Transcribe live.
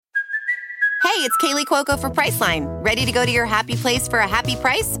Hey, it's Kaylee Cuoco for Priceline. Ready to go to your happy place for a happy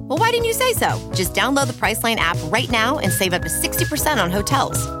price? Well, why didn't you say so? Just download the Priceline app right now and save up to 60% on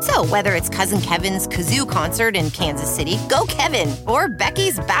hotels. So whether it's Cousin Kevin's Kazoo Concert in Kansas City, go Kevin, or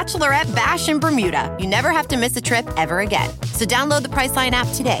Becky's Bachelorette Bash in Bermuda, you never have to miss a trip ever again. So download the Priceline app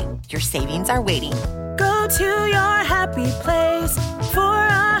today. Your savings are waiting. Go to your happy place for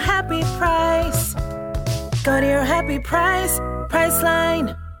a happy price. Go to your happy price,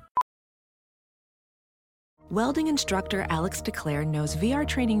 Priceline. Welding instructor Alex DeClaire knows VR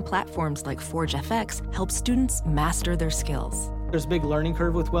training platforms like Forge FX help students master their skills. There's a big learning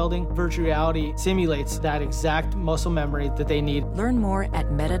curve with welding. Virtual reality simulates that exact muscle memory that they need. Learn more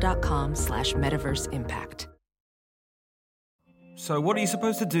at meta.com/metaverseimpact. So what are you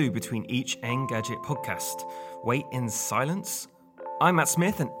supposed to do between each Engadget podcast? Wait in silence? I'm Matt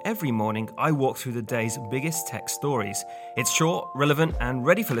Smith, and every morning I walk through the day's biggest tech stories. It's short, relevant, and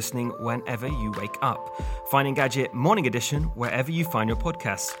ready for listening whenever you wake up. Find Engadget Morning Edition wherever you find your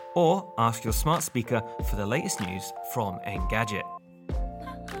podcasts, or ask your smart speaker for the latest news from Engadget.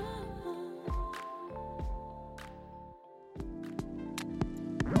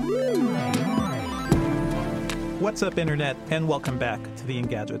 What's up, Internet, and welcome back to the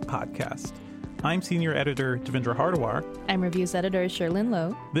Engadget podcast. I'm Senior Editor Devindra Hardawar. I'm Reviews Editor Sherlyn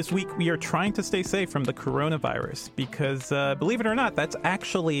Lowe. This week, we are trying to stay safe from the coronavirus because, believe it or not, that's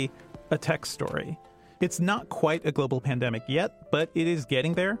actually a tech story. It's not quite a global pandemic yet, but it is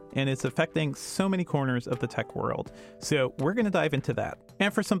getting there, and it's affecting so many corners of the tech world. So we're going to dive into that.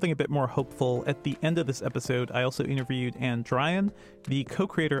 And for something a bit more hopeful, at the end of this episode, I also interviewed Druyan, the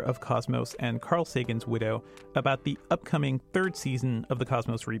co-creator of Cosmos and Carl Sagan's widow, about the upcoming third season of the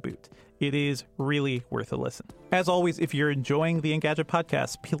Cosmos reboot. It is really worth a listen. As always, if you're enjoying the Engadget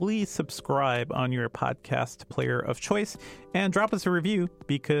podcast, please subscribe on your podcast player of choice and drop us a review,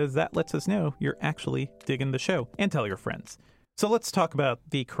 because that lets us know you're actually digging the show, and tell your friends. So let's talk about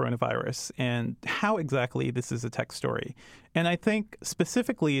the coronavirus and how exactly this is a tech story. And I think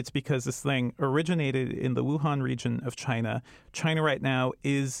specifically it's because this thing originated in the Wuhan region of China. China right now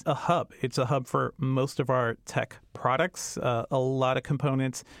is a hub. It's a hub for most of our tech products, a lot of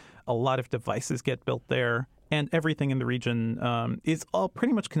components, a lot of devices get built there, and everything in the region is all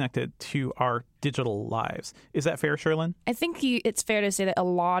pretty much connected to our digital lives. Is that fair, Sherlyn? I think it's fair to say that a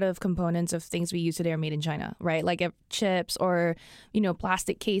lot of components of things we use today are made in China, right? Like chips or,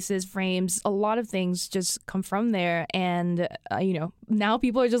 plastic cases, frames. A lot of things just come from there. And, now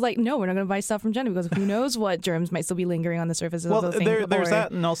people are just like, no, we're not going to buy stuff from China because who knows what germs might still be lingering on the surface of those things. There's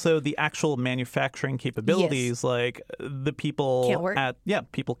that, and also the actual manufacturing capabilities. Yes. Like the people can't work.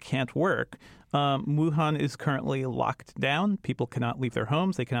 People can't work. Wuhan is currently locked down. People cannot leave their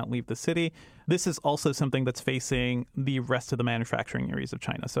homes. They cannot leave the city. This is also something that's facing the rest of the manufacturing areas of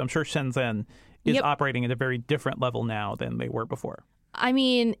China. So I'm sure Shenzhen is operating at a very different level now than they were before. I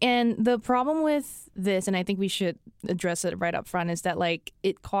mean, and the problem with this, and I think we should address it right up front, is that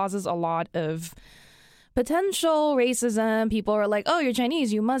it causes a lot of potential racism. People are like, oh, you're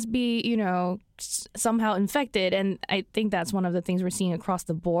Chinese, you must be, somehow infected. And I think that's one of the things we're seeing across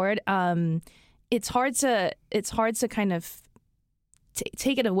the board. It's hard to kind of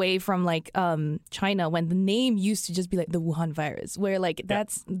take it away from China when the name used to just be like the Wuhan virus, where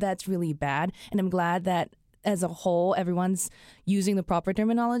that's really bad. And I'm glad that as a whole, everyone's using the proper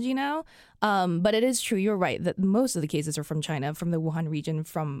terminology now. But it is true, you're right, that most of the cases are from China, from the Wuhan region,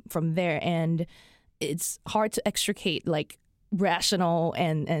 from there. And it's hard to extricate rational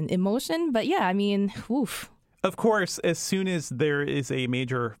and emotion. But yeah, I mean, oof. Of course, as soon as there is a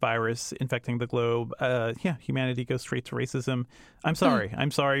major virus infecting the globe, humanity goes straight to racism. I'm sorry. I'm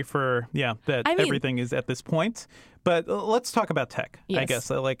sorry for, everything is at this point. But let's talk about tech, yes. I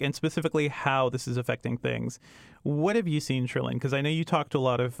guess, and specifically how this is affecting things. What have you seen, Sherlyn? Because I know you talk to a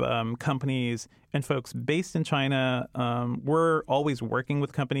lot of companies and folks based in China. We're always working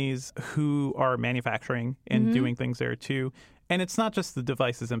with companies who are manufacturing and doing things there, too. And it's not just the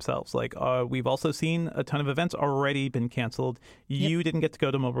devices themselves. We've also seen a ton of events already been canceled. You didn't get to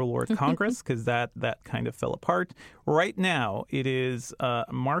go to Mobile World Congress because that kind of fell apart. Right now, it is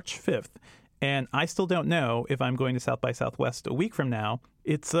March 5th. And I still don't know if I'm going to South by Southwest a week from now.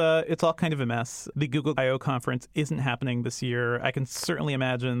 It's all kind of a mess. The Google I/O conference isn't happening this year. I can certainly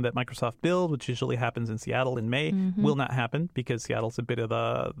imagine that Microsoft Build, which usually happens in Seattle in May, will not happen because Seattle's a bit of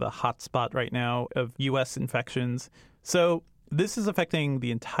the hot spot right now of U.S. infections. So this is affecting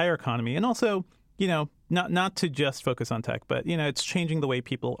the entire economy. And also, not to just focus on tech, but, it's changing the way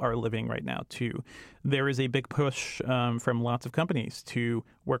people are living right now, too. There is a big push from lots of companies to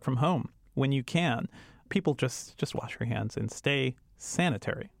work from home when you can. People just wash your hands and stay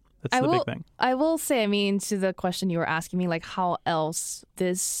sanitary. That's the big thing. I will say, I mean, to the question you were asking me, like how else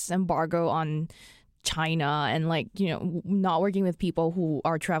this embargo on China and like, you know, not working with people who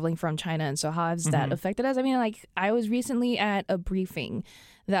are traveling from China. And so how has that affected us? I mean, like I was recently at a briefing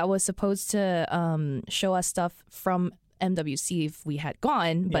that was supposed to show us stuff from MWC if we had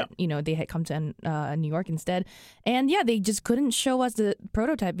gone, but you know, they had come to New York instead. And yeah, they just couldn't show us the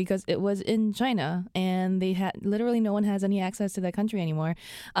prototype because it was in China and they had literally no one has any access to that country anymore.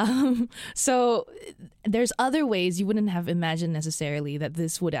 So there's other ways you wouldn't have imagined necessarily that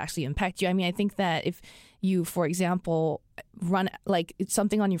this would actually impact you. I mean, I think that if you, for example, run like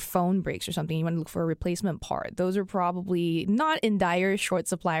something on your phone breaks or something, you want to look for a replacement part. Those are probably not in dire short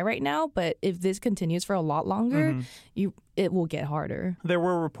supply right now, but if this continues for a lot longer, it will get harder. There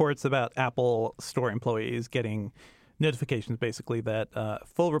were reports about Apple Store employees getting notifications basically that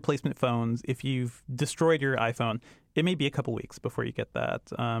full replacement phones, if you've destroyed your iPhone, it may be a couple weeks before you get that.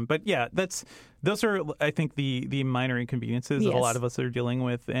 But yeah, those are, I think, the minor inconveniences that a lot of us are dealing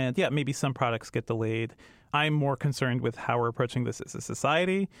with. And yeah, maybe some products get delayed. I'm more concerned with how we're approaching this as a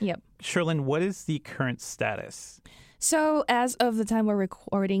society. Yep. Sherlyn, what is the current status? So as of the time we're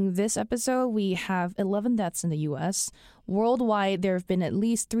recording this episode, we have 11 deaths in the U.S. Worldwide, there have been at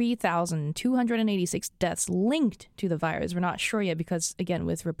least 3,286 deaths linked to the virus. We're not sure yet because, again,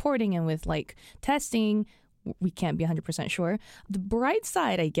 with reporting and with like testing, we can't be 100% sure. The bright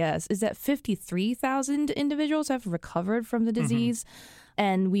side, I guess, is that 53,000 individuals have recovered from the disease.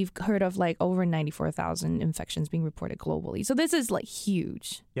 And we've heard of like over 94,000 infections being reported globally. So this is like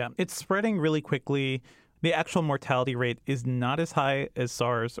huge. Yeah, it's spreading really quickly. The actual mortality rate is not as high as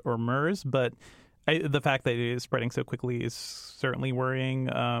SARS or MERS, but the fact that it is spreading so quickly is certainly worrying.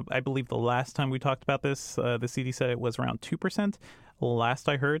 I believe the last time we talked about this, the CDC said it was around 2%. Last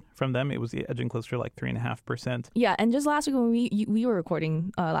I heard from them, it was edging closer to like 3.5%. Yeah, and just last week when we were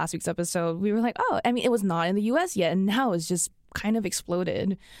recording last week's episode, we were like, oh, I mean, it was not in the U.S. yet, and now it's just kind of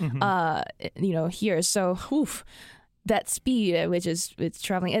exploded, here. So, that speed at which it's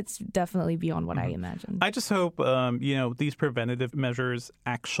traveling, it's definitely beyond what I imagined. I just hope, these preventative measures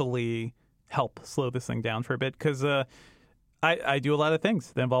actually help slow this thing down for a bit because I do a lot of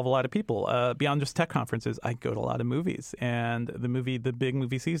things that involve a lot of people. Beyond just tech conferences, I go to a lot of movies. And the big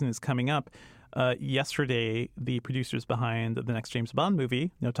movie season is coming up. Yesterday, the producers behind the next James Bond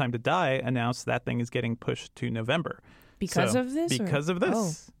movie, No Time to Die, announced that thing is getting pushed to November. Because of this?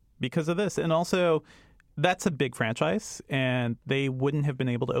 Because of this. And also, that's a big franchise, and they wouldn't have been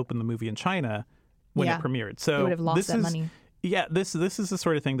able to open the movie in China when it premiered. So they would have lost that money. Yeah, this is the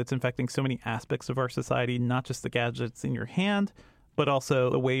sort of thing that's infecting so many aspects of our society, not just the gadgets in your hand, but also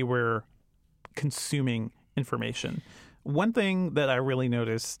the way we're consuming information. One thing that I really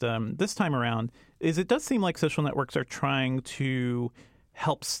noticed this time around is it does seem like social networks are trying to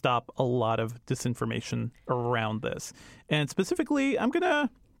help stop a lot of disinformation around this. And specifically, I'm going to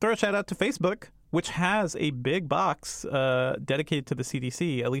throw a shout out to Facebook, which has a big box dedicated to the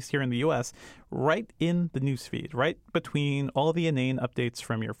CDC, at least here in the U.S., right in the newsfeed, right between all the inane updates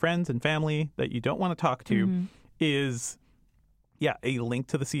from your friends and family that you don't want to talk to is, a link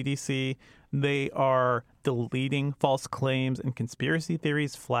to the CDC. They are deleting false claims and conspiracy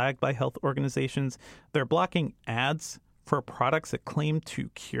theories flagged by health organizations. They're blocking ads for products that claim to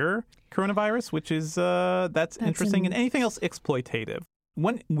cure coronavirus, which is that's interesting, and anything else exploitative.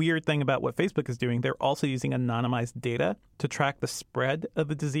 One weird thing about what Facebook is doing, they're also using anonymized data to track the spread of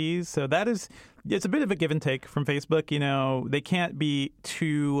the disease. So it's a bit of a give and take from Facebook. You know, they can't be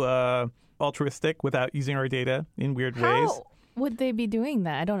too altruistic without using our data in weird ways. How would they be doing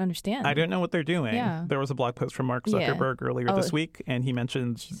that? I don't understand. I don't know what they're doing. Yeah. There was a blog post from Mark Zuckerberg earlier this week, and he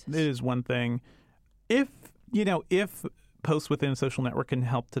mentioned it is one thing. If posts within a social network can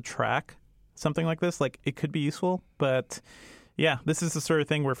help to track something like this, like it could be useful, but yeah, this is the sort of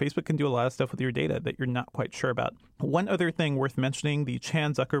thing where Facebook can do a lot of stuff with your data that you're not quite sure about. One other thing worth mentioning, the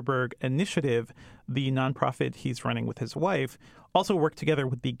Chan Zuckerberg Initiative, the nonprofit he's running with his wife, also worked together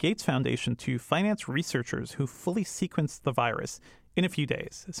with the Gates Foundation to finance researchers who fully sequenced the virus in a few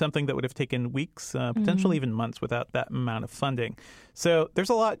days, something that would have taken weeks, potentially even months without that amount of funding. So there's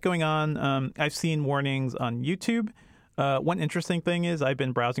a lot going on. I've seen warnings on YouTube. One interesting thing is I've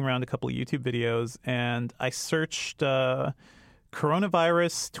been browsing around a couple of YouTube videos, and I searched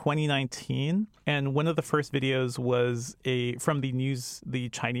coronavirus 2019, and one of the first videos was from the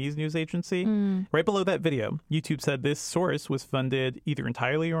Chinese news agency. Right below that video, YouTube said this source was funded either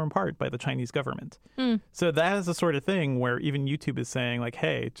entirely or in part by the Chinese government. So that is the sort of thing where even YouTube is saying, like,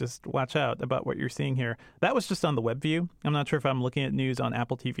 hey, just watch out about what you're seeing here. That was just on the web view. I'm not sure if I'm looking at news on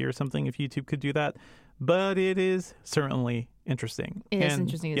Apple TV or something, if YouTube could do that. but it is certainly interesting. It is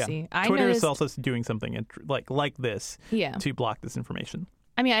interesting to see. Twitter is also doing something like this to block this information.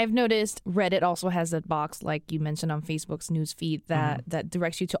 I mean, I've noticed Reddit also has that box, like you mentioned on Facebook's news feed, that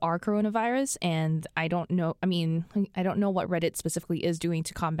directs you to our coronavirus. And I don't know. I mean, I don't know what Reddit specifically is doing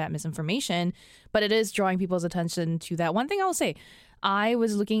to combat misinformation, but it is drawing people's attention to that. One thing I'll say, I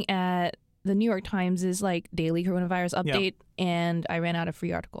was looking at the New York Times' like daily coronavirus update, and I ran out of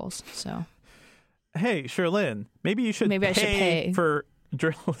free articles. So, hey, Sherlyn, maybe I should pay for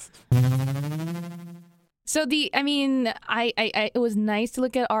journalists. So it was nice to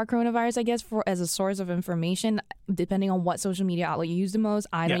look at our coronavirus, I guess, as a source of information, depending on what social media outlet you use the most.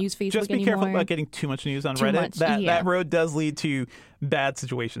 I don't use Facebook anymore. Just be careful about getting too much news on Reddit. That road does lead to bad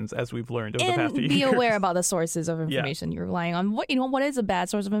situations, as we've learned over the past few years. Be aware about the sources of information you're relying on. What is a bad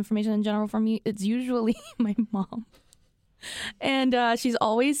source of information in general for me? It's usually my mom. And she's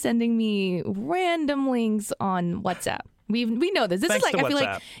always sending me random links on WhatsApp. We know this. This thanks is like, I feel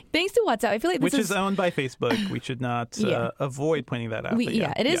like, thanks to WhatsApp. I feel like this which is owned by Facebook. We should not avoid pointing that out.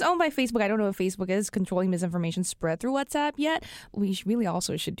 It is owned by Facebook. I don't know if Facebook is controlling misinformation spread through WhatsApp yet. We really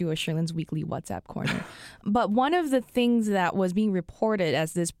also should do a Sherlyn's Weekly WhatsApp corner. But one of the things that was being reported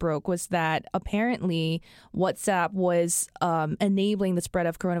as this broke was that apparently WhatsApp was enabling the spread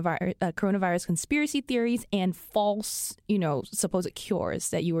of coronavirus conspiracy theories and false, supposed cures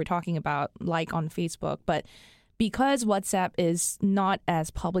that you were talking about, like on Facebook. But because WhatsApp is not as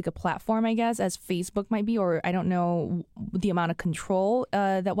public a platform, I guess, as Facebook might be, or I don't know the amount of control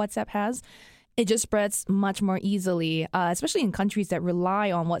that WhatsApp has, it just spreads much more easily, especially in countries that rely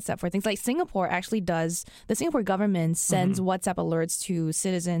on WhatsApp for things. Like Singapore actually does. The Singapore government sends WhatsApp alerts to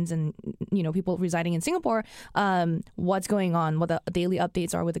citizens and people residing in Singapore, what's going on, what the daily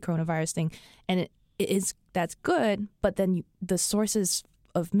updates are with the coronavirus thing, and that's good. But then the sources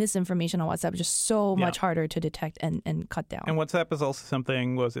of misinformation on WhatsApp is just so much harder to detect and cut down. And WhatsApp is also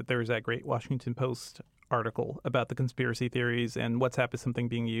something, there was that great Washington Post article about the conspiracy theories, and WhatsApp is something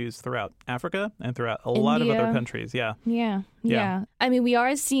being used throughout Africa and throughout a lot of other countries. Yeah. I mean, we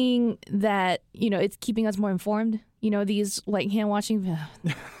are seeing that, it's keeping us more informed. These like hand washing, the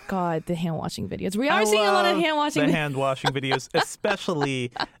hand washing videos. We are seeing a lot of hand washing. The hand washing videos,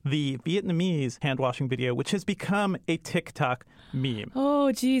 especially the Vietnamese hand washing video, which has become a TikTok meme.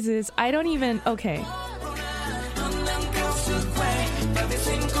 Oh, Jesus. I don't even. Okay.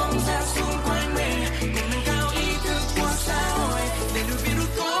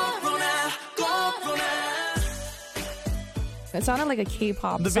 It sounded like a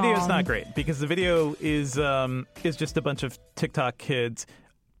K-pop song. The video's not great because the video is just a bunch of TikTok kids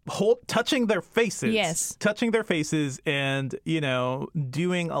touching their faces. Yes. Touching their faces and,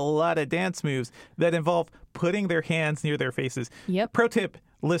 doing a lot of dance moves that involve putting their hands near their faces. Yep. Pro tip,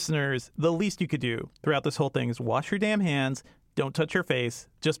 listeners, the least you could do throughout this whole thing is wash your damn hands. Don't touch your face.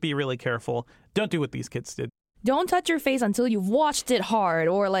 Just be really careful. Don't do what these kids did. Don't touch your face until you've washed it hard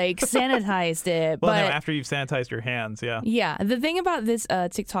or sanitized it. No, after you've sanitized your hands, yeah. Yeah. The thing about this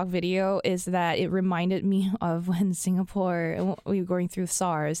TikTok video is that it reminded me of when Singapore, we were going through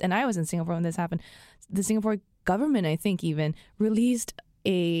SARS, and I was in Singapore when this happened. The Singapore government, I think even, released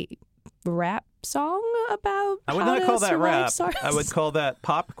a rap song about I would not call that rap. SARS. I would call that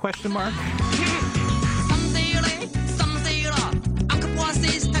pop ?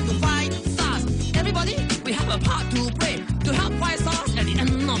 We have a part to play to help fight SARS at the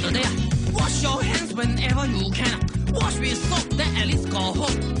end of the day. Wash your hands whenever you can. Wash with soap, then at least go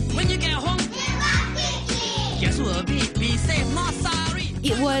home. When you get home, guess we'll be safe, not sorry.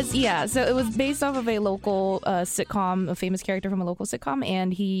 It was, so it was based off of a local sitcom, a famous character from a local sitcom,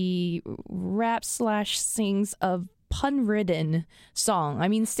 and he raps/sings a pun-ridden song. I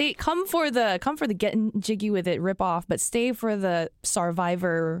mean, come for the getting jiggy with it rip off, but stay for the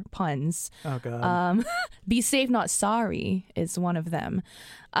survivor puns. Oh God. Be safe, not sorry is one of them.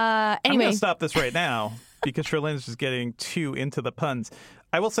 Anyway, I'm going to stop this right now because Sherlyn's just getting too into the puns.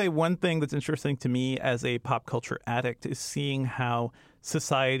 I will say one thing that's interesting to me as a pop culture addict is seeing how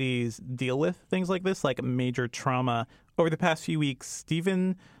societies deal with things like this, like major trauma. Over the past few weeks,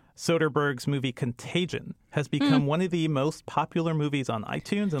 Steven Soderbergh's movie Contagion has become one of the most popular movies on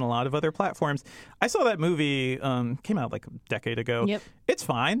iTunes and a lot of other platforms. I saw that movie, came out like a decade ago. Yep. It's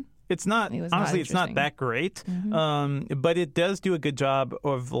fine. It's not, honestly, it's not that great, but it does do a good job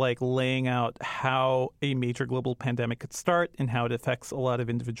of laying out how a major global pandemic could start and how it affects a lot of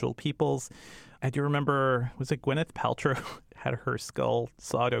individual peoples. I do remember, was it Gwyneth Paltrow had her skull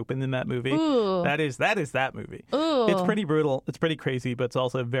sawed open in that movie? Ooh. That is that movie. Ooh. It's pretty brutal. It's pretty crazy, but it's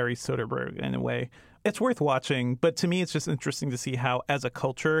also very Soderbergh in a way. It's worth watching, but to me, it's just interesting to see how, as a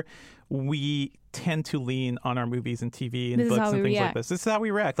culture, we tend to lean on our movies and TV and This is books how and we things like react. this. This is how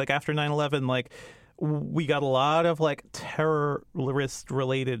we react. Like after 9/11, like we got a lot of like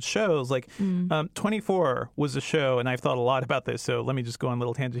terrorist-related shows. Like 24 was a show, and I've thought a lot about this, so let me just go on a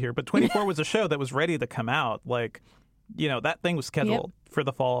little tangent here. But 24 was a show that was ready to come out. Like, that thing was scheduled for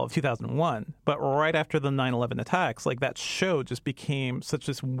the fall of 2001. But right after the 9/11 attacks, like that show just became such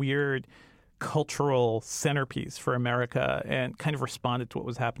this weird cultural centerpiece for America and kind of responded to what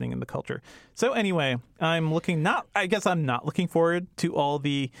was happening in the culture. So anyway, I'm not looking forward to all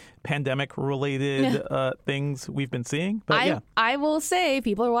the pandemic related things we've been seeing. But I will say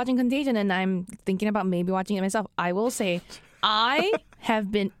people are watching Contagion and I'm thinking about maybe watching it myself. I will say I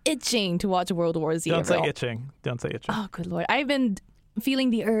have been itching to watch World War Z. Don't say itching. Oh, good Lord. I've been feeling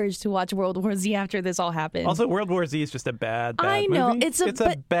the urge to watch World War Z after this all happened. Also, World War Z is just a bad I know. movie. It's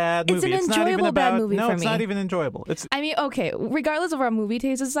a bad movie. It's an enjoyable bad movie for me. No, it's not even enjoyable. Okay, regardless of our movie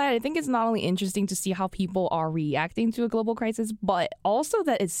taste aside, I think it's not only interesting to see how people are reacting to a global crisis, but also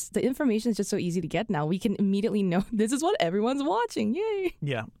that the information is just so easy to get now. We can immediately know this is what everyone's watching. Yay!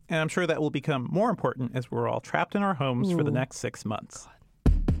 Yeah, and I'm sure that will become more important as we're all trapped in our homes for the next 6 months.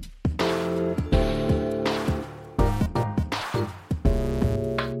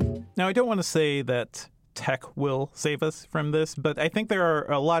 Now, I don't want to say that tech will save us from this, but I think there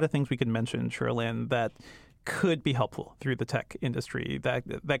are a lot of things we could mention, Sherilyn, that could be helpful through the tech industry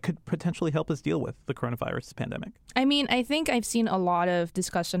that could potentially help us deal with the coronavirus pandemic. I mean, I think I've seen a lot of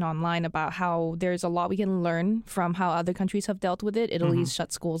discussion online about how there's a lot we can learn from how other countries have dealt with it. Italy's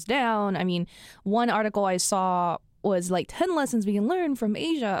shut schools down. I mean, one article I saw was like 10 lessons we can learn from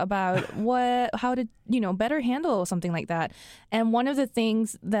Asia about how to, better handle something like that. And one of the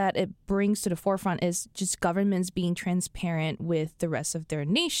things that it brings to the forefront is just governments being transparent with the rest of their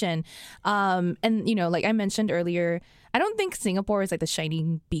nation. And, like I mentioned earlier, I don't think Singapore is like the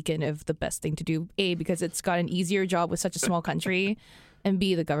shining beacon of the best thing to do, A, because it's got an easier job with such a small country, and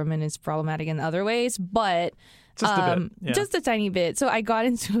B, the government is problematic in other ways. But just a bit. Yeah. Just a tiny bit. So I got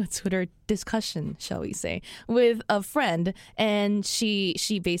into a Twitter discussion, shall we say, with a friend, and she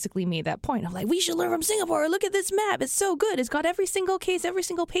basically made that point. I'm like, we should learn from Singapore. Look at this map. It's so good. It's got every single case, every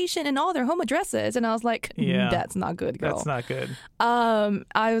single patient, and all their home addresses. And I was like, that's not good, girl. That's not good.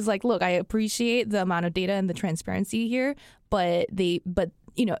 I was like, look, I appreciate the amount of data and the transparency here, but it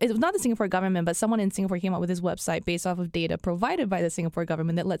was not the Singapore government, but someone in Singapore came up with this website based off of data provided by the Singapore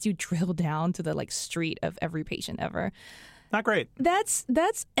government that lets you drill down to the street of every patient ever. Not great. That's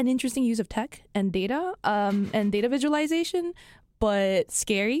an interesting use of tech and data and data visualization, but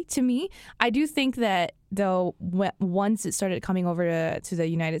scary to me. I do think that though once it started coming over to the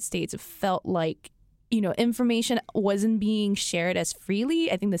United States, it felt like information wasn't being shared as freely.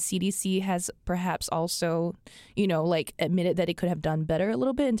 I think the CDC has perhaps also, admitted that it could have done better a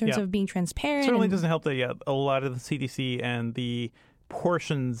little bit in terms of being transparent. It certainly doesn't help that, a lot of the CDC and the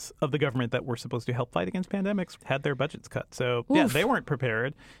portions of the government that were supposed to help fight against pandemics had their budgets cut. So, they weren't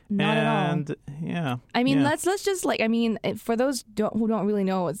prepared. Not at all. Yeah. I mean, let's just, for those who don't really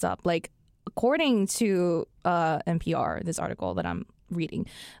know what's up, according to NPR, this article that I'm reading,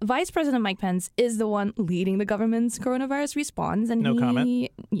 Vice President Mike Pence is the one leading the government's coronavirus response, and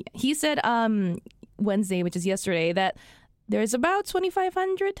he said Wednesday, which is yesterday, that there's about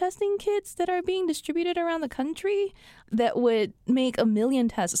 2,500 testing kits that are being distributed around the country that would make 1 million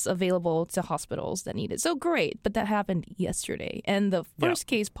tests available to hospitals that need it. So great, but that happened yesterday, and the first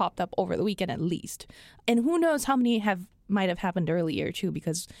case popped up over the weekend at least, and who knows how many might have happened earlier too,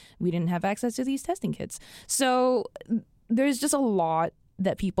 because we didn't have access to these testing kits. So there's just a lot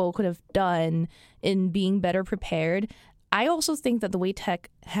that people could have done in being better prepared. I also think that the way tech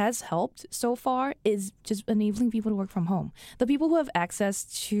has helped so far is just enabling people to work from home. The people who have access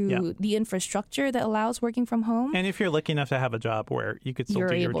to the infrastructure that allows working from home. And if you're lucky enough to have a job where you could still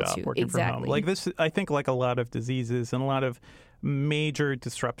do your job working from home. Like this, I think like a lot of diseases and a lot of major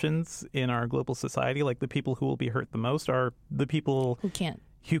disruptions in our global society, like the people who will be hurt the most are the people who can't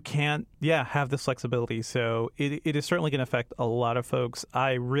have this flexibility. So it is certainly going to affect a lot of folks.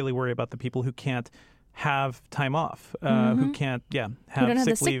 I really worry about the people who can't have time off, who can't, have who don't have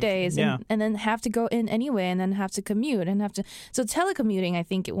the sick leave. days, and then have to go in anyway, and then have to commute and have to. So telecommuting, I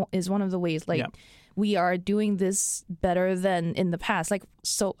think, is one of the ways. We are doing this better than in the past.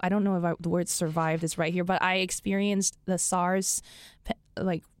 So I don't know if the word "survived" is right here, but I experienced the SARS,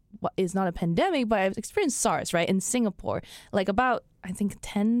 what is not a pandemic, but I've experienced SARS, right, in Singapore, about, I think,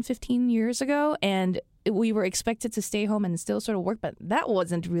 10, 15 years ago. And we were expected to stay home and still sort of work, but that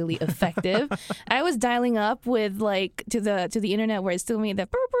wasn't really effective. I was dialing up with to the internet where it still made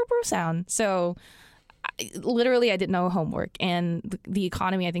that burr, burr, burr sound. So literally I did no homework, and the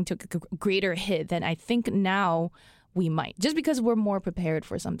economy I think took a greater hit than I think now we might, just because we're more prepared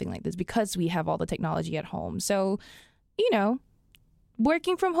for something like this, because we have all the technology at home. So,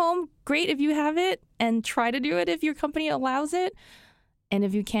 working from home, great if you have it, and try to do it if your company allows it. And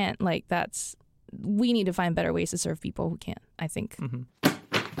if you can't, we need to find better ways to serve people who can't, I think. Mm-hmm.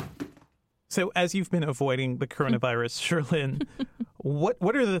 So as you've been avoiding the coronavirus, Sherlyn,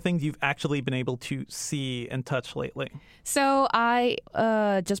 what are the things you've actually been able to see and touch lately? So I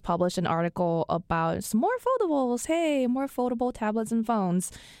just published an article about some more foldables. Hey, more foldable tablets and phones.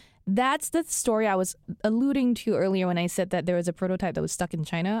 That's the story I was alluding to earlier when I said that there was a prototype that was stuck in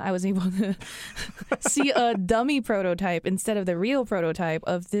China. I was able to see a dummy prototype instead of the real prototype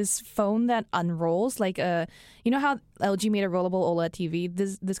of this phone that unrolls. Like you know how LG made a rollable OLED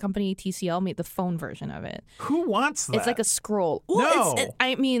TV? This company, TCL, made the phone version of it. Who wants that? It's like a scroll. No.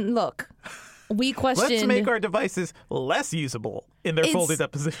 Look. We questioned. Let's make our devices less usable in their folded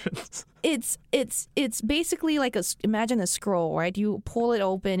up positions. It's basically like imagine a scroll, right? You pull it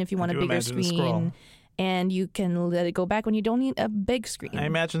open if you want a bigger screen, and you can let it go back when you don't need a big screen. I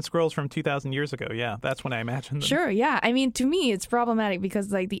imagine scrolls from 2,000 years ago. Yeah, that's when I imagined them. Sure, yeah. I mean, to me, it's problematic because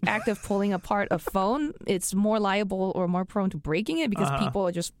the act of pulling apart a phone, it's more liable or more prone to breaking it because people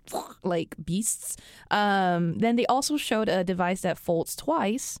are just like beasts. Then they also showed a device that folds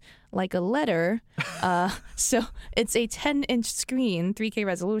twice, like a letter. So it's a 10-inch screen, 3K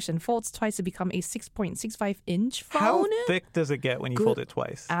resolution, folds twice to become a 6.65-inch phone. How thick does it get when you fold it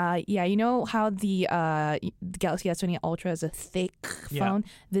twice? Yeah, you know how the Galaxy S20 Ultra is a thick phone?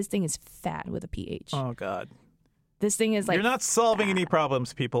 This thing is fat with a PH. Oh, God. This thing is You're not solving any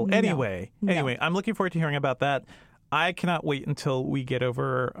problems, people. No. Anyway, I'm looking forward to hearing about that. I cannot wait until we get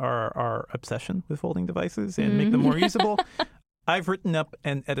over our obsession with folding devices and make them more usable. I've written up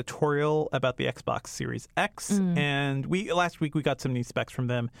an editorial about the Xbox Series X, and last week we got some new specs from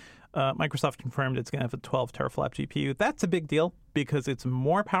them. Microsoft confirmed it's going to have a 12 teraflop GPU. That's a big deal because it's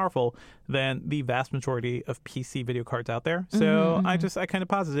more powerful than the vast majority of PC video cards out there. So I kind of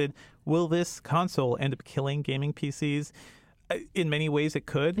posited, will this console end up killing gaming PCs? In many ways it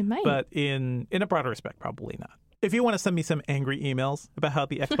could, it might. But in a broader respect, probably not. If you want to send me some angry emails about how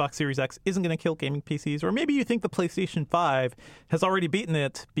the Xbox Series X isn't going to kill gaming PCs, or maybe you think the PlayStation 5 has already beaten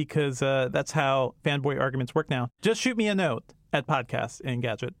it because that's how fanboy arguments work now, just shoot me a note at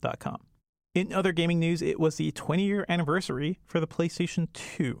podcastengadget.com. In other gaming news, it was the 20-year anniversary for the PlayStation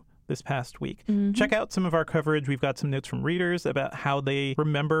 2 this past week. Check out some of our coverage. We've got some notes from readers about how they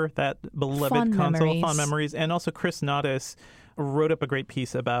remember that beloved console, fond memories, and also Chris Naudis wrote up a great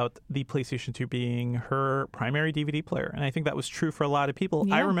piece about the PlayStation 2 being her primary DVD player. And I think that was true for a lot of people.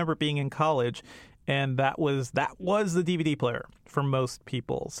 Yeah. I remember being in college, and that was the DVD player for most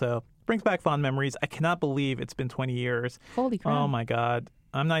people. So brings back fond memories. I cannot believe it's been 20 years. Holy crap. Oh, my God.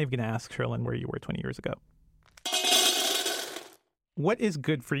 I'm not even going to ask Sherlyn where you were 20 years ago. What is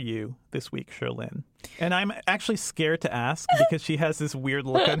good for you this week, Sherlyn? And I'm actually scared to ask because she has this weird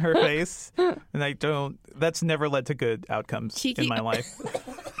look on her face, and that's never led to good outcomes in my life.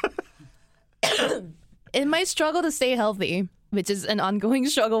 In my struggle to stay healthy, which is an ongoing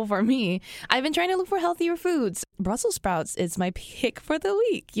struggle for me, I've been trying to look for healthier foods. Brussels sprouts is my pick for the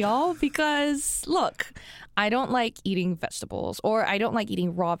week, y'all, because look, I don't like eating vegetables, or I don't like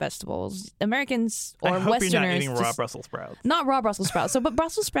eating raw vegetables. Americans or I hope Westerners you're not eating raw Brussels sprouts. Not raw Brussels sprouts. But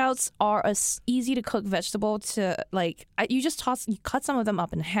Brussels sprouts are a easy to cook vegetable to you cut some of them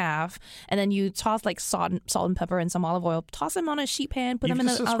up in half, and then you toss salt and pepper and some olive oil, toss them on a sheet pan, put them in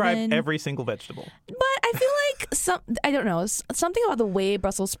the oven. You've described every single vegetable. But I feel like I don't know, something about the way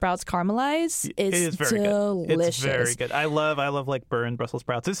Brussels sprouts caramelize is very delicious. It's very good. I love burned Brussels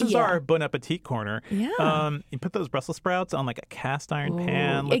sprouts. This is our Bon Appetit corner. Yeah. You put those Brussels sprouts on a cast iron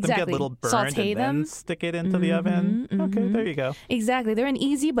pan, let them get a little burned, Saute and them. then stick it into the oven. Okay, there you go. Exactly. They're an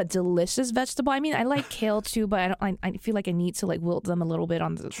easy but delicious vegetable. I mean, I like kale too, but I feel like I need to wilt them a little bit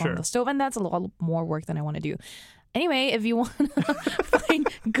on the stove, and that's a lot more work than I want to do. Anyway, if you want to find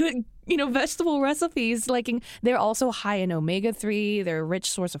good, vegetable recipes, they're also high in omega-3. They're a rich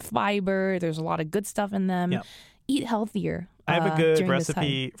source of fiber. There's a lot of good stuff in them. Yep. Eat healthier. I have a good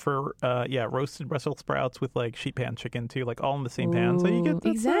recipe for roasted Brussels sprouts with sheet pan chicken too, all in the same pan. So you get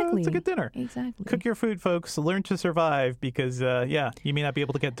it's a good dinner. Exactly. Cook your food, folks. Learn to survive because you may not be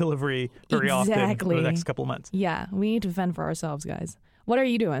able to get delivery very often for the next couple of months. Yeah, we need to fend for ourselves, guys. What are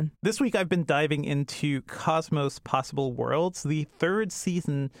you doing? This week I've been diving into Cosmos Possible Worlds, the third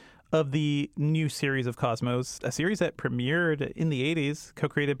season of the new series of Cosmos, a series that premiered in the 80s,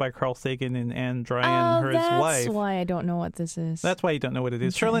 co-created by Carl Sagan and Anne Druyan, his wife. That's why I don't know what this is. That's why you don't know what it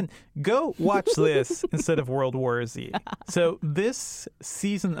is. Okay. Sherlyn, go watch this instead of World War Z. So this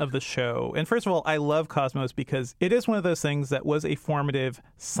season of the show, and first of all, I love Cosmos because it is one of those things that was a formative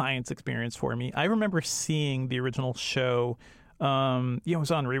science experience for me. I remember seeing the original show, it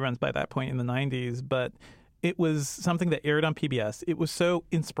was on reruns by that point in the 90s, but it was something that aired on PBS. It was so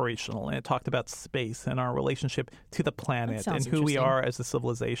inspirational, and it talked about space and our relationship to the planet and who we are as a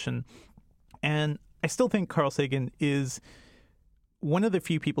civilization. And I still think Carl Sagan is one of the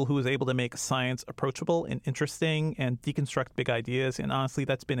few people who was able to make science approachable and interesting and deconstruct big ideas. And honestly,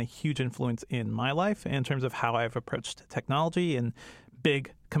 that's been a huge influence in my life in terms of how I've approached technology and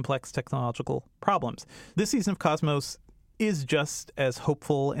big, complex technological problems. This season of Cosmos is just as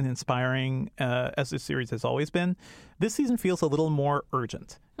hopeful and inspiring as this series has always been. This season feels a little more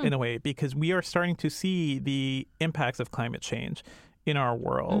urgent in a way because we are starting to see the impacts of climate change in our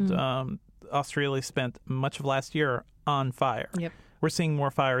world. Australia spent much of last year on fire. Yep. We're seeing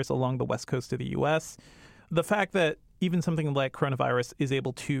more fires along the west coast of the U.S. The fact that even something like coronavirus is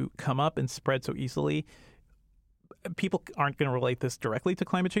able to come up and spread so easily, people aren't going to relate this directly to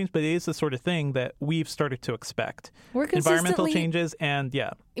climate change, but it is the sort of thing that we've started to expect. We're environmental changes and,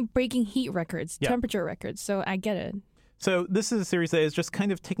 breaking heat records, temperature records, so I get it. So this is a series that is just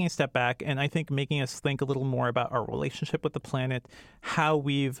kind of taking a step back and I think making us think a little more about our relationship with the planet, how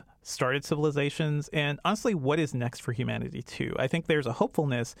we've started civilizations, and honestly, what is next for humanity, too. I think there's a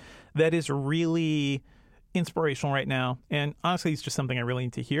hopefulness that is really inspirational right now, and honestly, it's just something I really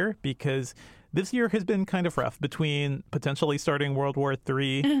need to hear because this year has been kind of rough between potentially starting World War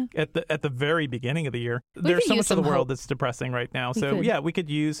III at the very beginning of the year. There's so much of the world that's depressing right now. So, we could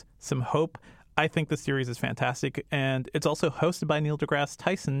use some hope. I think the series is fantastic, and it's also hosted by Neil deGrasse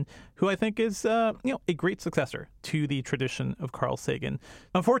Tyson, who I think is a great successor to the tradition of Carl Sagan.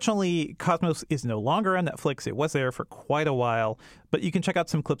 Unfortunately, Cosmos is no longer on Netflix. It was there for quite a while, but you can check out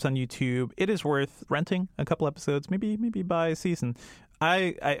some clips on YouTube. It is worth renting a couple episodes, maybe buy a season.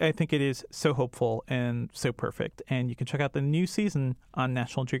 I think it is so hopeful and so perfect, and you can check out the new season on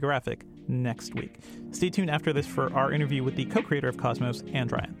National Geographic next week. Stay tuned after this for our interview with the co-creator of Cosmos, Anne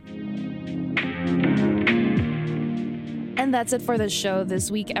Druyan. And that's it for the show this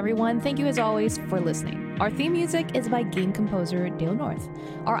week, everyone. Thank you as always for listening. Our theme music is by game composer Dale North.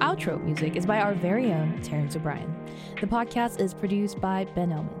 Our outro music is by our very own Terrence O'Brien. The podcast is produced by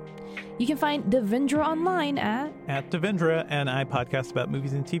Ben Elman. You can find Devindra online at Devindra, and I podcast about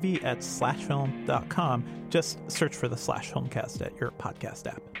movies and TV at slashfilm.com. Just search for the Slash Filmcast at your podcast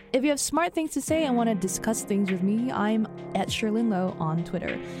app. If you have smart things to say and want to discuss things with me, I'm at Sherlyn Lowe on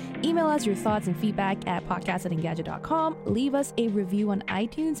Twitter. Email us your thoughts and feedback at podcast@engadget.com. Leave us a review on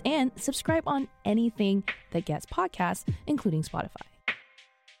iTunes and subscribe on anything that gets podcasts, including Spotify.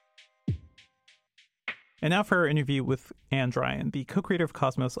 And now for our interview with Anne Druyan, the co-creator of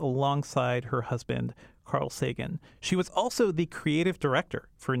Cosmos alongside her husband, Carl Sagan. She was also the creative director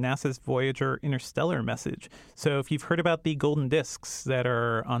for NASA's Voyager Interstellar Message. So if you've heard about the golden disks that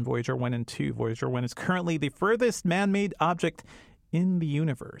are on Voyager 1 and 2, Voyager 1 is currently the furthest man-made object in the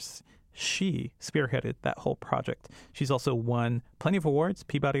universe. She spearheaded that whole project. She's also won plenty of awards,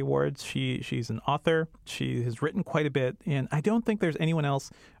 Peabody Awards. She's an author. She has written quite a bit, and I don't think there's anyone else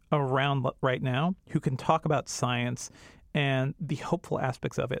around right now who can talk about science and the hopeful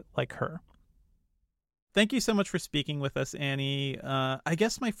aspects of it like her. Thank you so much for speaking with us, Annie. I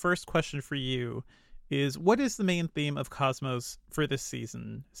guess my first question for you is, what is the main theme of Cosmos for this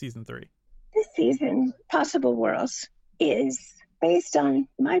season, season 3? This season, Possible Worlds, is based on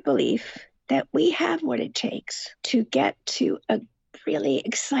my belief that we have what it takes to get to a really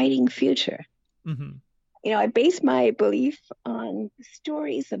exciting future. Mm-hmm. I base my belief on the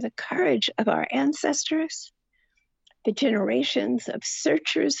stories of the courage of our ancestors, the generations of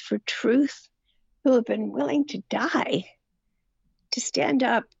searchers for truth who have been willing to die to stand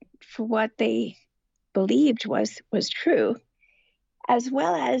up for what they believed was true, as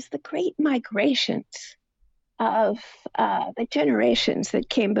well as the great migrations of the generations that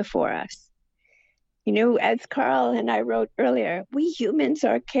came before us. As Carl and I wrote earlier, we humans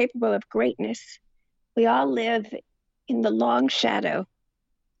are capable of greatness. We all live in the long shadow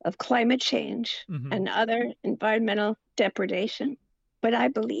of climate change and other environmental depredation. But I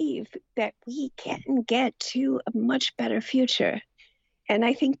believe that we can get to a much better future. And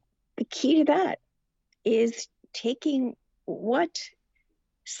I think the key to that is taking what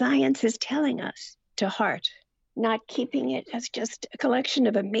science is telling us to heart, not keeping it as just a collection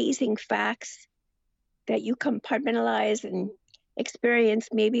of amazing facts that you compartmentalize and experience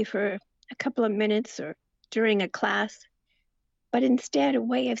maybe for a couple of minutes or during a class, but instead a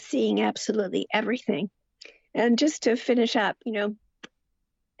way of seeing absolutely everything. And just to finish up,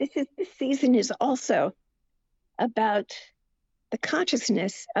 this season is also about the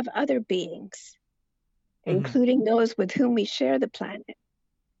consciousness of other beings, including those with whom we share the planet,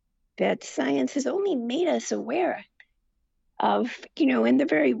 that science has only made us aware of, in the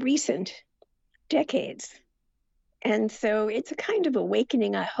very recent decades. And so it's a kind of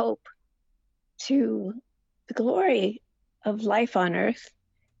awakening, I hope, to the glory of life on Earth,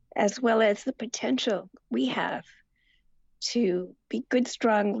 as well as the potential we have to be good,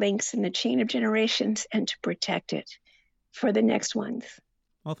 strong links in the chain of generations and to protect it for the next ones.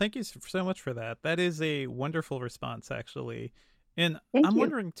 Well, thank you so much for that. That is a wonderful response, actually. And Thank I'm you.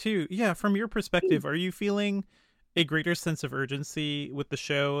 wondering, too, from your perspective, are you feeling a greater sense of urgency with the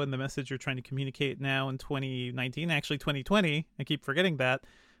show and the message you're trying to communicate now in 2019, actually 2020? I keep forgetting that.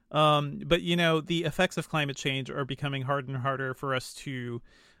 But, the effects of climate change are becoming harder and harder for us to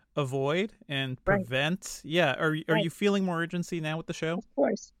avoid and prevent. Right. Yeah. Are you feeling more urgency now with the show?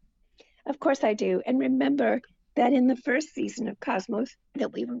 Of course I do. And remember that in the first season of Cosmos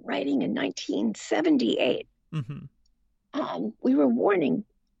that we were writing in 1978, we were warning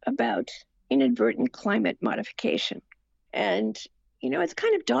about inadvertent climate modification. And, it's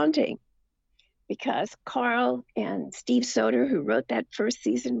kind of daunting because Carl and Steve Soder, who wrote that first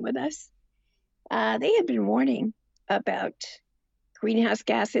season with us, they had been warning about greenhouse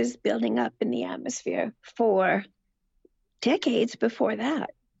gases building up in the atmosphere for decades before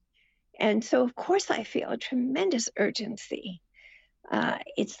that. And so, of course, I feel a tremendous urgency.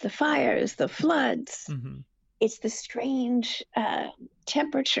 It's the fires, the floods, it's the strange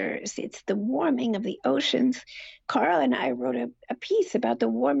temperatures, it's the warming of the oceans. Carl and I wrote a piece about the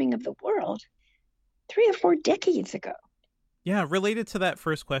warming of the world 3 or 4 decades ago. Yeah, related to that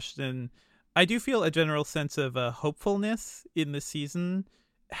first question, I do feel a general sense of hopefulness in the season.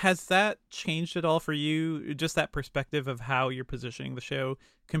 Has that changed at all for you? Just that perspective of how you're positioning the show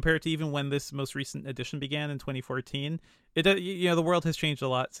compared to even when this most recent edition began in 2014? The world has changed a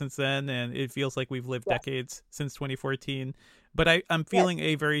lot since then, and it feels like we've lived decades since 2014. But I'm feeling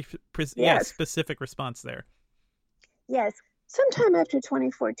a very specific response there. Yes. Sometime after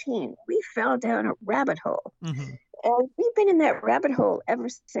 2014, we fell down a rabbit hole. And we've been in that rabbit hole ever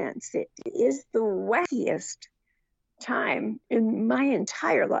since. It is the wackiest time in my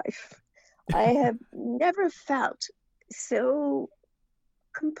entire life. I have never felt so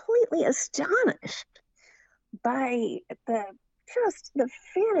completely astonished by the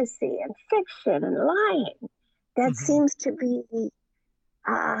fantasy and fiction and lying that seems to be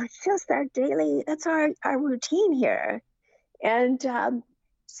just our daily, that's our routine here. And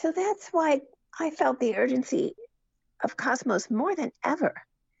so that's why I felt the urgency of Cosmos more than ever,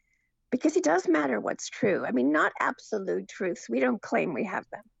 because it does matter what's true. I mean, not absolute truths. We don't claim we have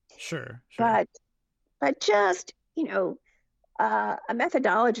them. Sure. But just, a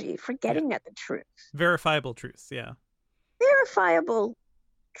methodology for getting at the truth. Verifiable truths, yeah. Verifiable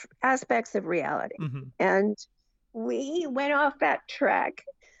aspects of reality. And we went off that track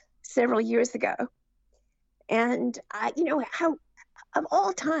several years ago. And how of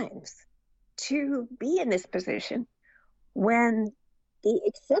all times to be in this position when the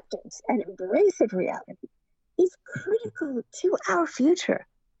acceptance and embrace of reality is critical to our future.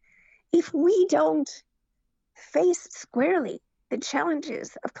 If we don't face squarely the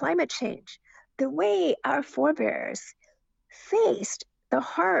challenges of climate change, the way our forebears faced the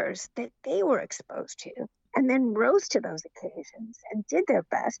horrors that they were exposed to, and then rose to those occasions and did their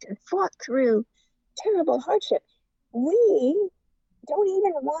best and fought through terrible hardship, we don't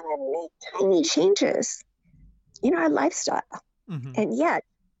even want to make tiny changes in our lifestyle. And yet,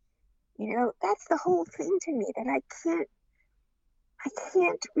 that's the whole thing to me that I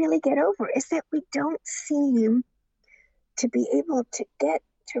can't really get over, is that we don't seem to be able to get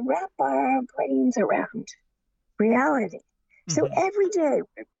to wrap our brains around reality. So every day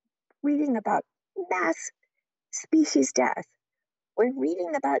we're reading about mass species death. We're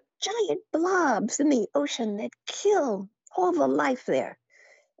reading about giant blobs in the ocean that kill all the life there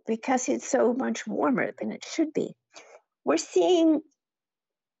because it's so much warmer than it should be. We're seeing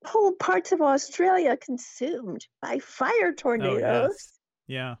whole parts of Australia consumed by fire tornadoes. Oh, yes.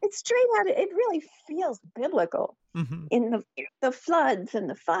 Yeah. It's straight out of, it really feels biblical in the floods and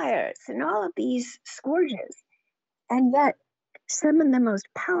the fires and all of these scourges. And yet some of the most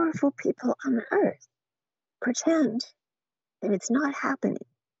powerful people on earth pretend that it's not happening.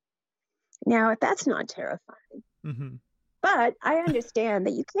 Now, that's not terrifying. But I understand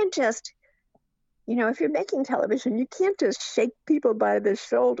that you can't just if you're making television, you can't just shake people by the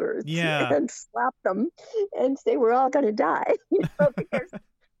shoulders and slap them and say we're all going to die, because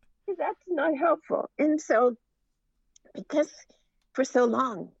that's not helpful. And so, because for so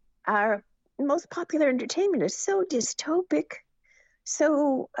long, our most popular entertainment is so dystopic,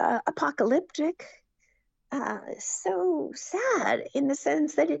 so apocalyptic, so sad in the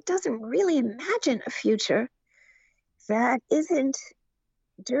sense that it doesn't really imagine a future that isn't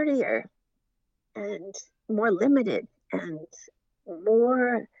dirtier and more limited and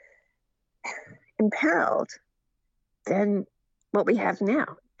more imperiled than what we have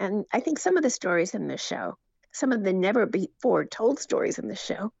now. And I think some of the stories in this show, some of the never before told stories in the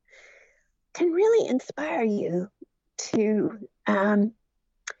show, can really inspire you to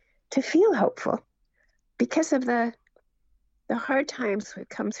feel hopeful because of the hard times we've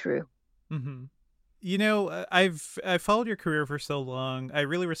come through. Mm-hmm. I've followed your career for so long. I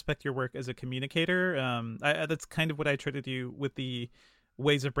really respect your work as a communicator. That's kind of what I try to do with the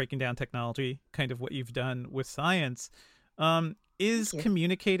ways of breaking down technology, kind of what you've done with science. Is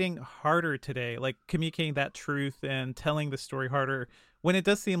communicating harder today, like communicating that truth and telling the story harder, when it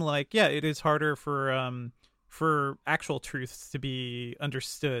does seem like, it is harder for actual truths to be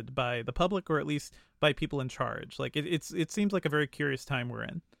understood by the public, or at least by people in charge? Like it seems like a very curious time we're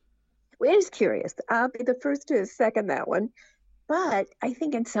in. It is curious. I'll be the first to second that one. But I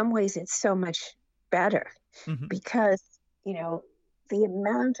think in some ways it's so much better because, the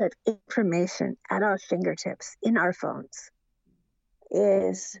amount of information at our fingertips in our phones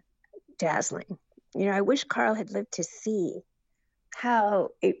is dazzling. I wish Carl had lived to see how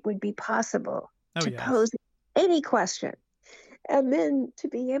it would be possible to pose any question and then to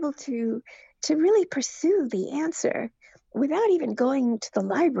be able to really pursue the answer without even going to the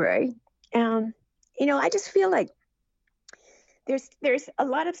library. I just feel like there's a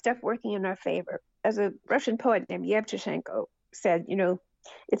lot of stuff working in our favor. As a Russian poet named Yevtushenko said,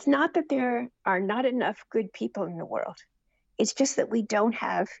 it's not that there are not enough good people in the world. It's just that we don't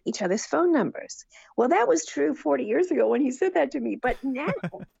have each other's phone numbers. Well, that was true 40 years ago when he said that to me. But now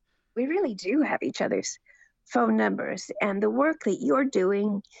we really do have each other's phone numbers. And the work that you're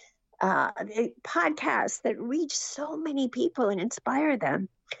doing, the podcasts that reach so many people and inspire them,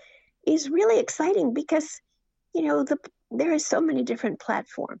 is really exciting because, there are so many different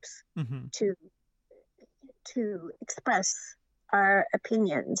platforms to express our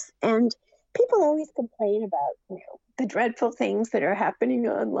opinions. And people always complain about, the dreadful things that are happening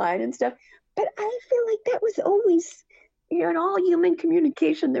online and stuff. But I feel like that was always, in all human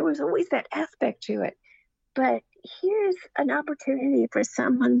communication, there was always that aspect to it. But here's an opportunity for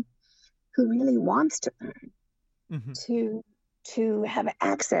someone who really wants to learn to have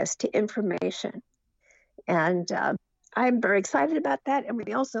access to information. And I'm very excited about that. And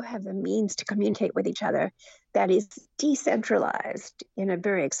we also have the means to communicate with each other that is decentralized in a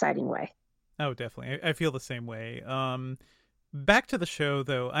very exciting way. Oh, definitely. I feel the same way. Back to the show,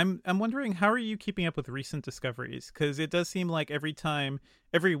 though, I'm wondering, how are you keeping up with recent discoveries? Because it does seem like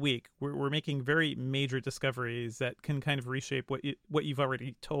every week, we're making very major discoveries that can kind of reshape what you've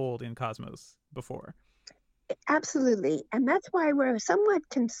already told in Cosmos before. Absolutely. And that's why we're somewhat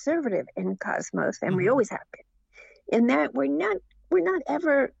conservative in Cosmos, and we always have been, in that we're not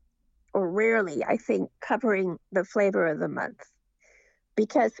ever, or rarely, I think, covering the flavor of the month,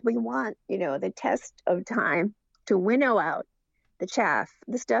 because we want, the test of time to winnow out the chaff,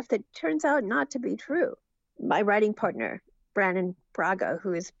 the stuff that turns out not to be true. My writing partner, Brandon Braga,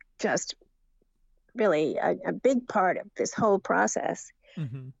 who is just really a big part of this whole process,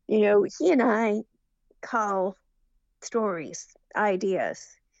 he and I call stories, ideas,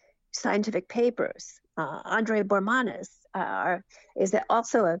 scientific papers. Andre Bormanis is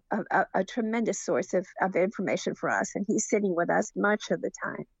also a tremendous source of information for us, and he's sitting with us much of the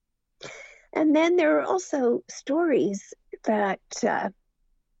time. And then there are also stories that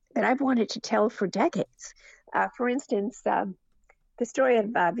I've wanted to tell for decades. For instance, the story of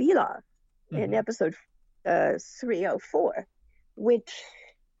Vilov in episode 304, which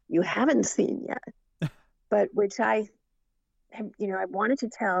you haven't seen yet, but which I wanted to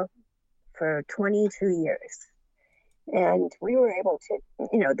tell for 22 years. And we were able to,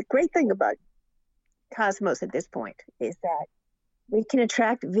 the great thing about Cosmos at this point is that we can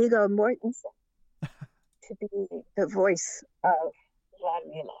attract Viggo Mortensen to be the voice of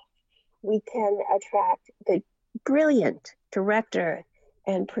Vladimir. We can attract the brilliant director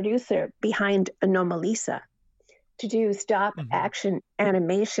and producer behind Anomalisa to do stop action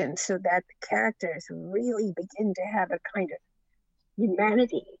animation so that the characters really begin to have a kind of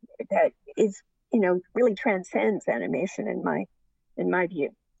humanity that is, really transcends animation in my view,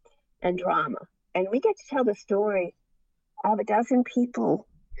 and drama. And we get to tell the story of a dozen people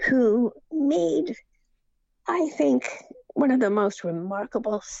who made, I think, one of the most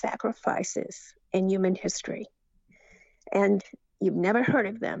remarkable sacrifices in human history. And you've never heard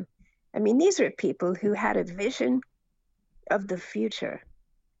of them. I mean, these are people who had a vision of the future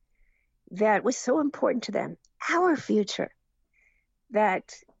that was so important to them, our future,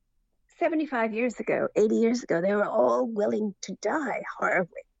 that 75 years ago, 80 years ago, they were all willing to die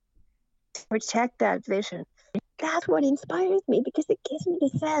horribly to protect that vision. That's what inspires me, because it gives me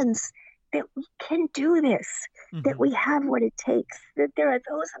the sense that we can do this, that we have what it takes, that there are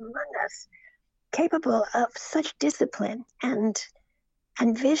those among us capable of such discipline and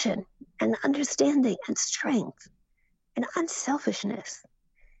vision and understanding and strength and unselfishness,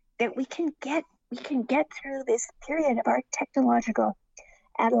 that we can get through this period of our technological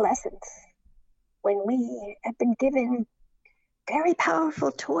adolescence when we have been given very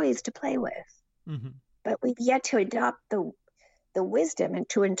powerful toys to play with, but we've yet to adopt the wisdom and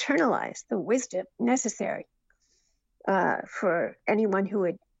to internalize the wisdom necessary for anyone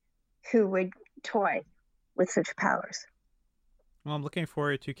who would toy with such powers. Well, I'm looking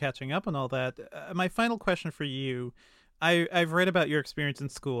forward to catching up on all that. My final question for you, I've read about your experience in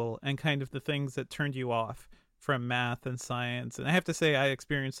school and kind of the things that turned you off from math and science. And I have to say, I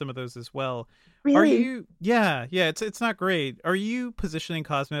experienced some of those as well. Really? Are you, yeah, it's not great. Are you positioning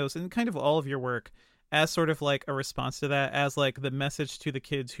Cosmos and kind of all of your work as sort of like a response to that, as like the message to the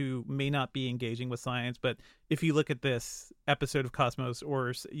kids who may not be engaging with science, but if you look at this episode of Cosmos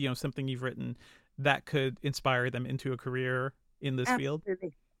or, you know, something you've written that could inspire them into a career in this field?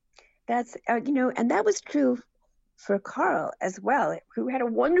 That's, and that was true for Carl as well, who had a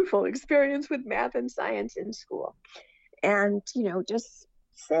wonderful experience with math and science in school and, just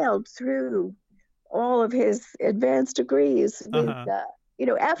sailed through all of his advanced degrees with,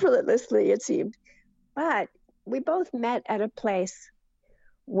 effortlessly, it seemed. But we both met at a place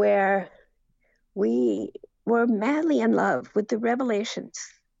where we were madly in love with the revelations,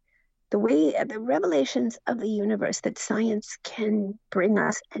 the revelations of the universe that science can bring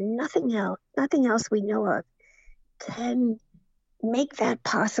us, and nothing else we know of can make that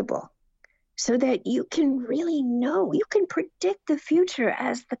possible, so that you can really know, you can predict the future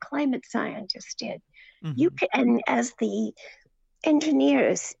as the climate scientists did. You can, and as the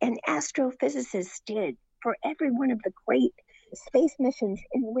engineers and astrophysicists did for every one of the great space missions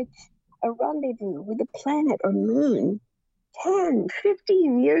in which a rendezvous with a planet or moon 10,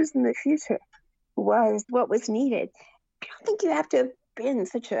 15 years in the future was what was needed. I don't think you have to have been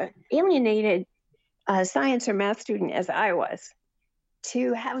such an alienated science or math student as I was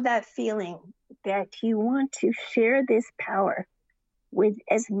to have that feeling that you want to share this power with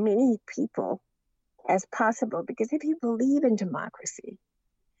as many people as possible. Because if you believe in democracy,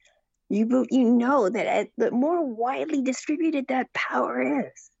 you know that the more widely distributed that power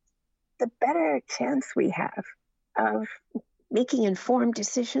is, the better chance we have of making informed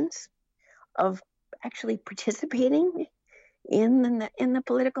decisions, of actually participating in the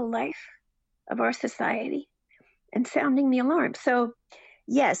political life of our society and sounding the alarm. So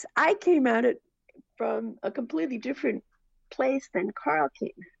yes, I came at it from a completely different place than Carl came.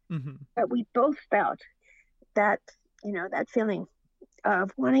 But we both felt that, that feeling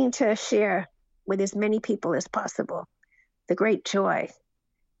of wanting to share with as many people as possible the great joy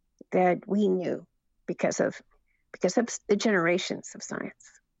that we knew because of the generations of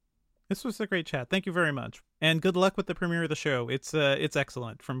science. This was a great chat. Thank you very much. And good luck with the premiere of the show. It's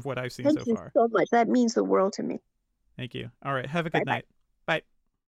excellent from what I've seen so far. Thank you so much. That means the world to me. Thank you. All right. Have a good night. Bye.